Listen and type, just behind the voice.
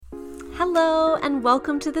Hello and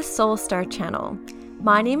welcome to the Soul Star channel.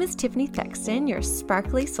 My name is Tiffany Thexton, your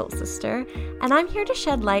sparkly soul sister, and I'm here to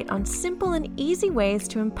shed light on simple and easy ways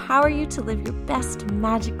to empower you to live your best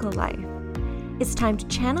magical life. It's time to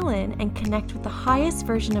channel in and connect with the highest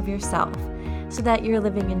version of yourself so that you're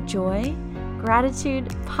living in joy,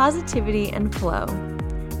 gratitude, positivity, and flow.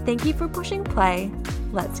 Thank you for pushing play.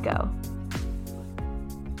 Let's go.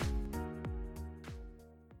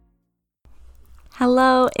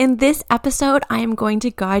 Hello, in this episode, I am going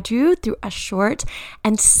to guide you through a short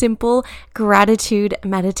and simple gratitude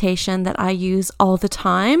meditation that I use all the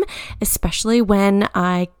time, especially when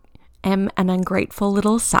I am an ungrateful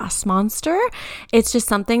little sass monster. It's just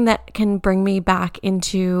something that can bring me back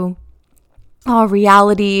into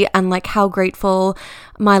reality and like how grateful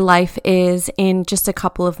my life is in just a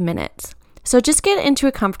couple of minutes. So just get into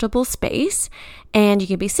a comfortable space and you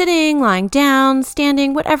can be sitting, lying down,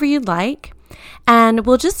 standing, whatever you'd like. And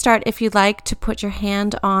we'll just start, if you'd like, to put your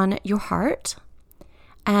hand on your heart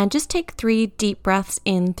and just take 3 deep breaths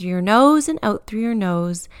in through your nose and out through your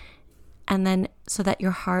nose, and then so that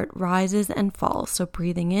your heart rises and falls. So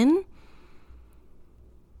breathing in,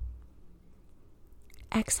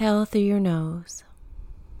 exhale through your nose,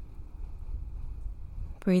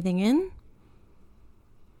 breathing in,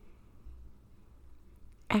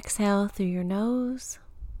 exhale through your nose,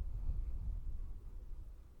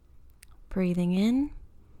 breathing in,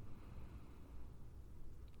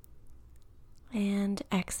 and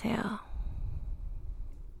exhale.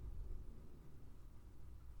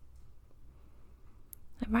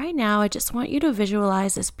 And right now, I just want you to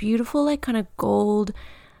visualize this beautiful, like kind of gold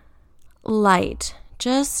light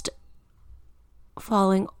just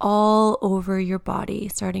falling all over your body,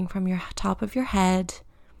 starting from your top of your head.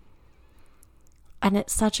 And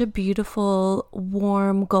it's such a beautiful,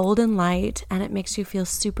 warm, golden light, and it makes you feel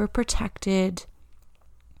super protected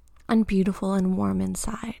and beautiful and warm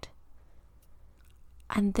inside.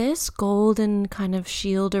 And this golden kind of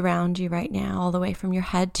shield around you right now, all the way from your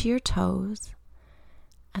head to your toes,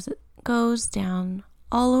 as it goes down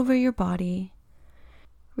all over your body,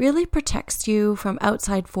 really protects you from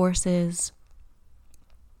outside forces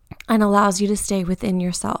and allows you to stay within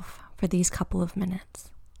yourself for these couple of minutes.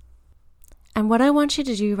 And what I want you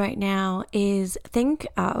to do right now is think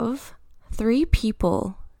of 3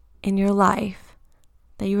 people in your life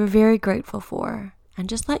that you are very grateful for, and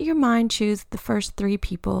just let your mind choose the first 3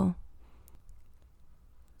 people.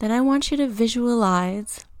 Then I want you to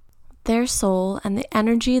visualize their soul and the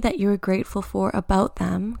energy that you are grateful for about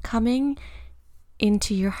them coming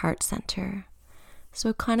into your heart center. So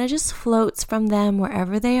it kind of just floats from them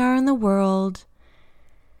wherever they are in the world.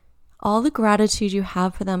 All the gratitude you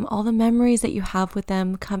have for them, all the memories that you have with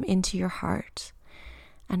them come into your heart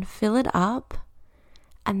and fill it up,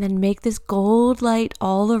 and then make this gold light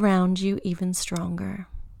all around you even stronger.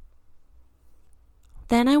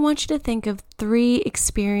 Then I want you to think of 3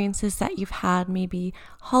 experiences that you've had, maybe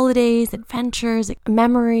holidays, adventures,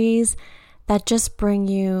 memories that just bring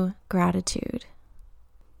you gratitude.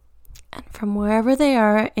 And from wherever they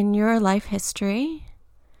are in your life history,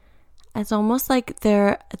 it's almost like it's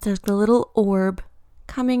like a little orb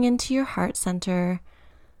coming into your heart center,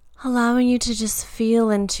 allowing you to just feel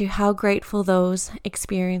into how grateful those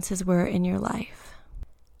experiences were in your life.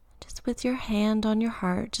 Just with your hand on your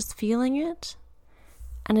heart, just feeling it,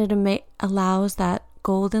 and it allows that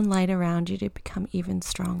golden light around you to become even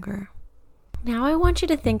stronger. Now I want you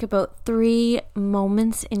to think about 3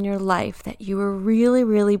 moments in your life that you were really,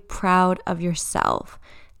 really proud of yourself.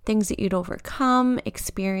 Things that you'd overcome,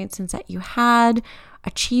 experiences that you had,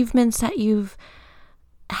 achievements that you've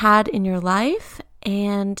had in your life,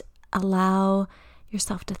 and allow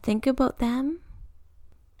yourself to think about them.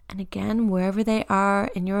 And again, wherever they are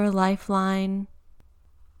in your lifeline,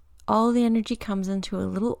 all the energy comes into a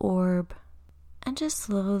little orb and just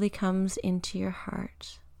slowly comes into your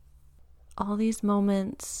heart. All these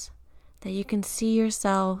moments that you can see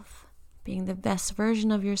yourself being the best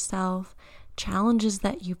version of yourself, challenges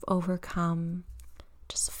that you've overcome,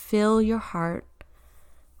 just fill your heart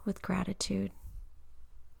with gratitude.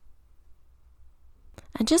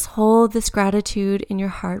 And just hold this gratitude in your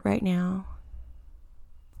heart right now.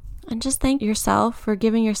 And just thank yourself for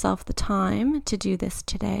giving yourself the time to do this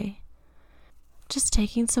today. Just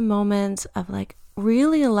taking some moments of like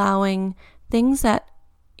really allowing things that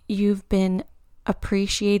you've been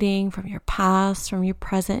appreciating from your past, from your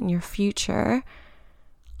present, and your future,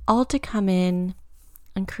 all to come in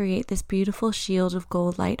and create this beautiful shield of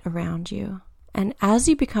gold light around you. And as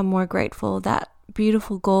you become more grateful, that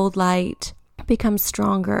beautiful gold light becomes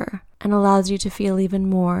stronger and allows you to feel even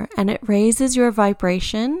more. And it raises your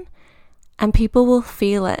vibration, and people will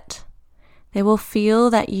feel it. They will feel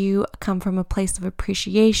that you come from a place of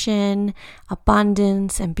appreciation,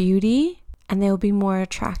 abundance, and beauty, and they will be more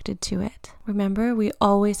attracted to it. Remember, we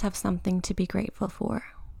always have something to be grateful for.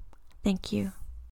 Thank you.